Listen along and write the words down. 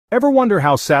Ever wonder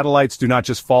how satellites do not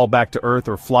just fall back to Earth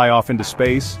or fly off into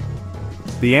space?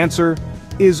 The answer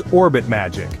is orbit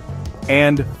magic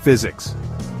and physics.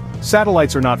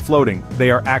 Satellites are not floating, they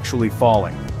are actually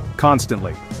falling,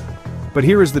 constantly. But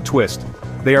here is the twist.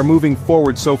 They are moving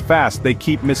forward so fast they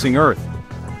keep missing Earth.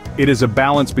 It is a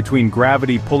balance between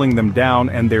gravity pulling them down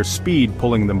and their speed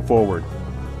pulling them forward.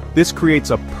 This creates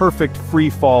a perfect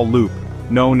free-fall loop,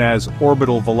 known as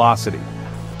orbital velocity.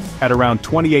 At around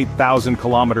 28,000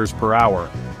 kilometers per hour,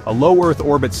 a low Earth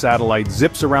orbit satellite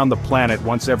zips around the planet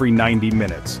once every 90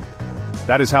 minutes.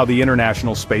 That is how the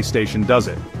International Space Station does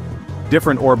it.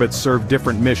 Different orbits serve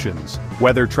different missions.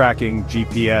 Weather tracking,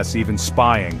 GPS, even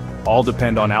spying, all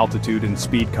depend on altitude and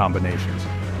speed combinations.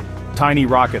 Tiny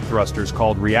rocket thrusters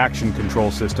called reaction control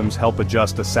systems help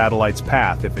adjust a satellite's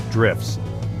path if it drifts.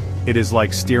 It is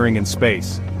like steering in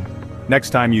space. Next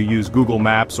time you use Google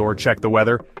Maps or check the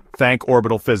weather, thank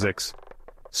orbital physics.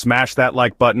 Smash that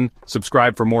like button,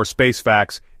 subscribe for more space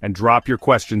facts, and drop your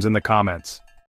questions in the comments.